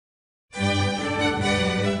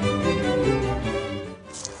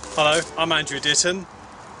Hello, I'm Andrew Ditton,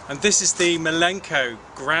 and this is the Milenco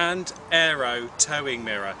Grand Aero towing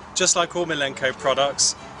mirror. Just like all Milenco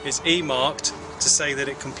products, it's E-marked to say that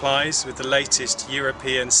it complies with the latest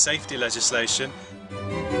European safety legislation.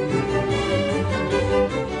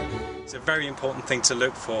 It's a very important thing to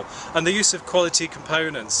look for, and the use of quality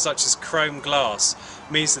components such as chrome glass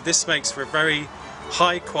means that this makes for a very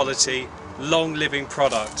high quality, long living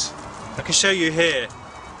product. I can show you here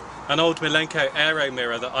an old Milenco Aero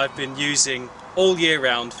mirror that I've been using all year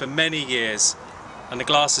round for many years, and the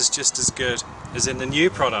glass is just as good as in the new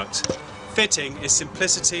product. Fitting is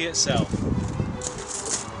simplicity itself.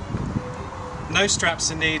 No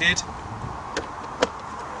straps are needed.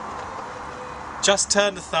 Just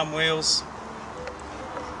turn the thumb wheels.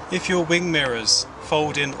 If your wing mirrors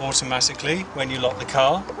fold in automatically when you lock the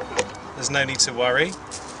car, there's no need to worry.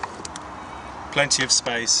 Plenty of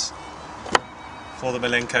space for the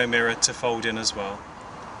Milenco mirror to fold in as well.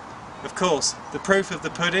 Of course, the proof of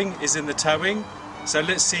the pudding is in the towing, so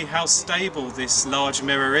let's see how stable this large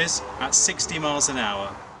mirror is at 60 miles an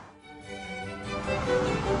hour.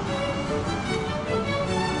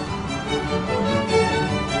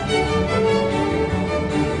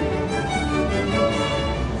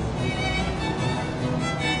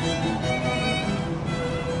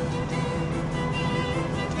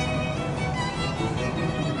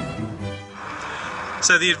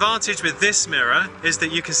 So the advantage with this mirror is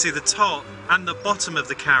that you can see the top and the bottom of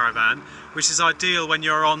the caravan, which is ideal when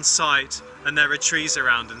you're on site and there are trees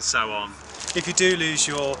around and so on. If you do lose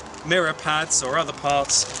your mirror pads or other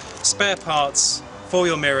parts, spare parts for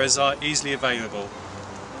your mirrors are easily available.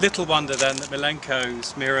 Little wonder then that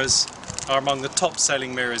Milenco's mirrors are among the top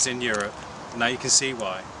selling mirrors in Europe. Now you can see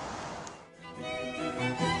why.